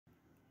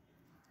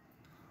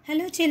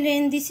Hello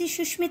children, this is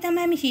Shushmita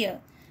ma'am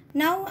here.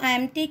 Now I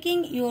am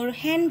taking your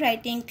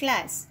handwriting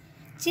class.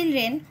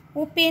 Children,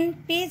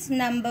 open page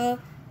number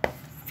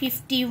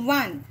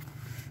 51.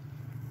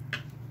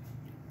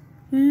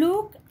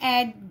 Look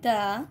at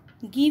the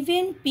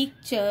given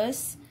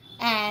pictures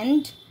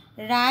and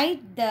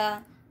write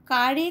the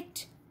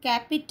correct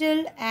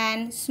capital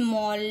and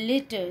small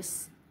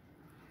letters.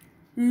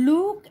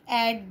 Look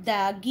at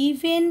the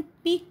given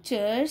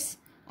pictures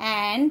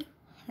and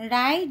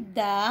write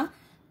the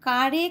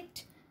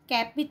correct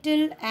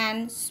capital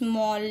and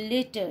small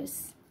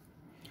letters.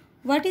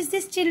 What is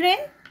this, children?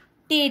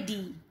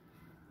 Teddy.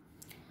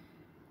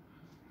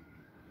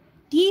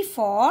 T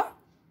for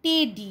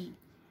Teddy.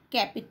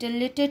 Capital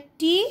letter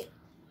T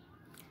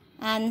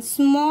and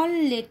small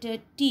letter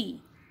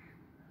T.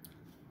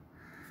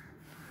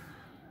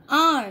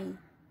 Arn.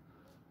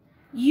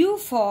 U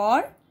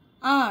for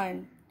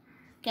Arn.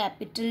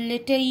 Capital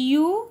letter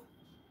U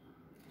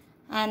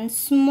and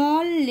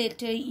small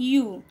letter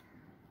U.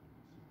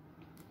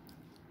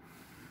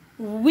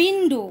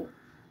 Window.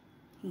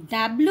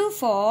 W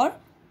for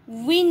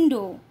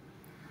window.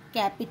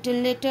 Capital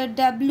letter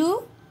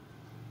W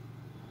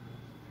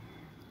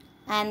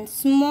and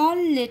small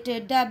letter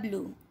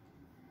W.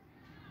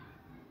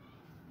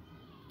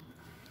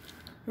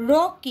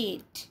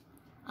 Rocket.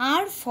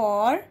 R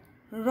for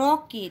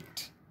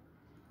rocket.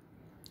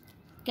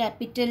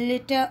 Capital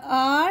letter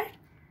R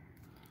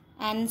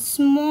and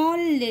small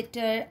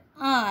letter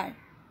R.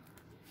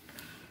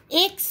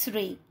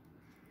 X-ray.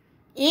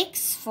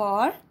 X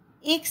for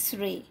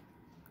X-ray.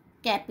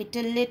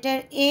 Capital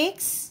letter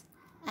X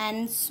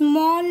and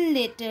small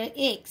letter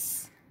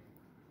X.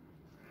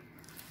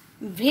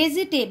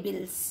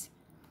 Vegetables.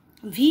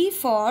 V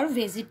for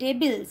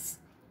vegetables.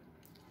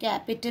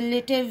 Capital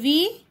letter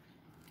V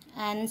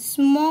and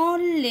small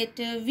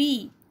letter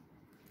V.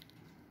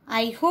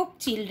 I hope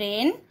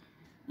children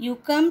you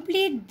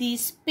complete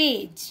this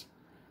page.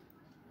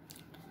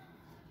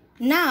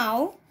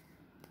 Now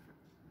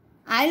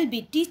I'll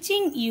be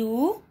teaching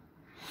you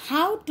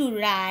how to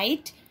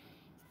write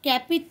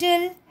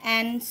capital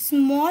and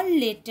small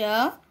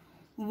letter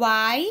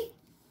Y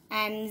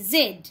and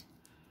Z.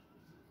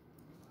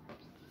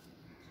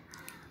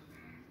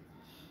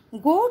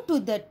 Go to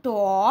the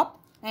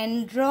top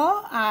and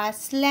draw a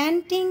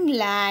slanting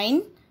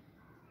line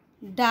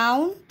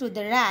down to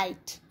the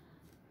right.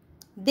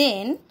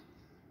 Then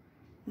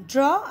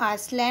draw a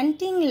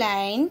slanting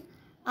line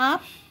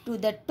up to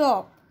the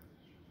top.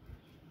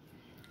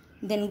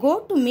 Then go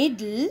to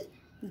middle,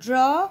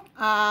 draw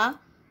a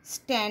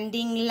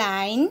standing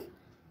line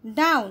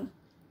down.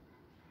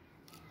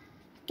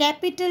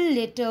 Capital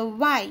letter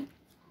Y.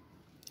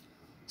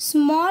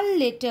 Small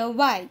letter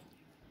Y.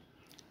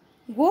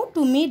 Go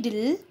to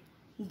middle,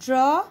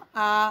 draw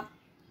a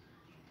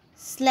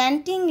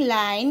slanting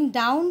line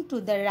down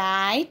to the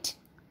right.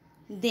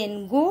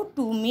 Then go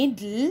to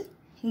middle,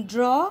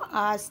 draw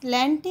a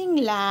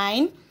slanting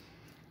line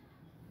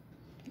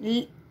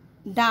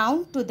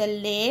down to the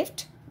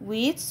left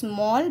with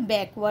small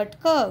backward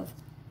curve.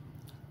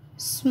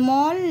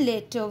 Small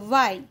letter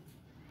Y.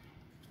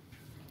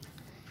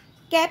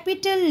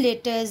 Capital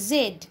letter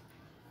Z.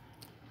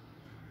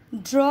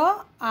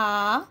 Draw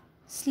a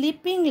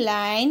slipping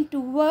line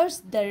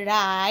towards the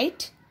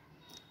right.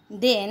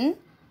 Then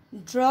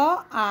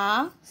draw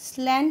a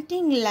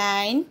slanting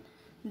line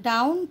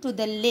down to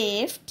the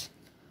left.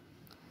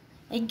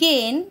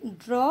 Again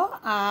draw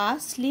a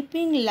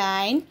slipping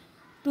line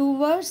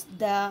towards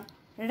the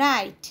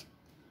right.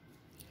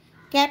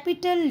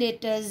 Capital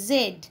letter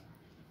Z.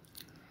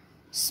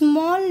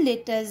 Small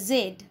letter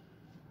Z.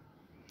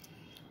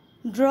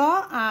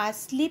 Draw a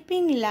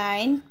slipping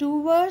line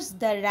towards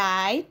the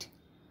right.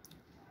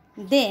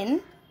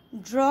 Then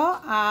draw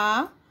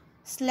a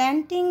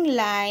slanting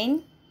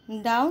line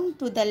down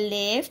to the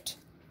left.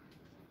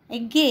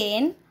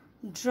 Again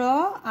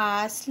draw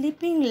a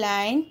slipping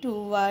line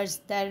towards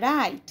the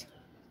right.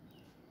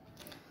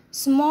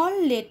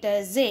 Small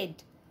letter Z.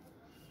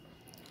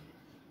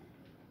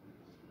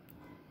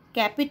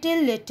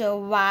 Capital letter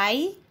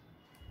Y.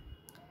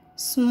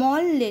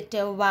 Small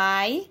letter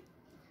Y.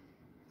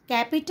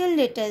 Capital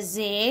letter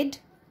Z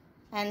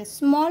and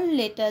small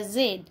letter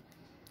Z.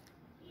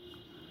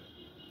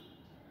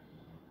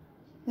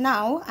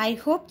 Now I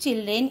hope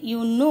children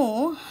you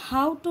know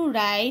how to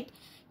write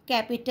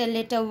capital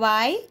letter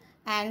Y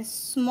and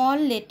small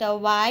letter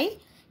Y,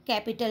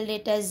 capital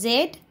letter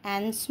Z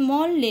and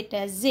small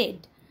letter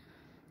Z.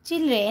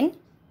 Children,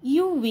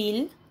 you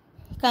will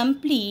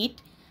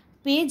complete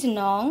page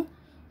number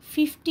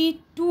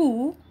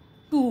 52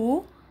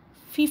 to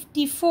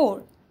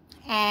 54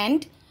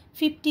 and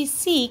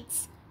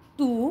 56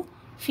 to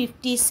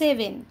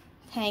 57.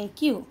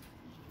 Thank you.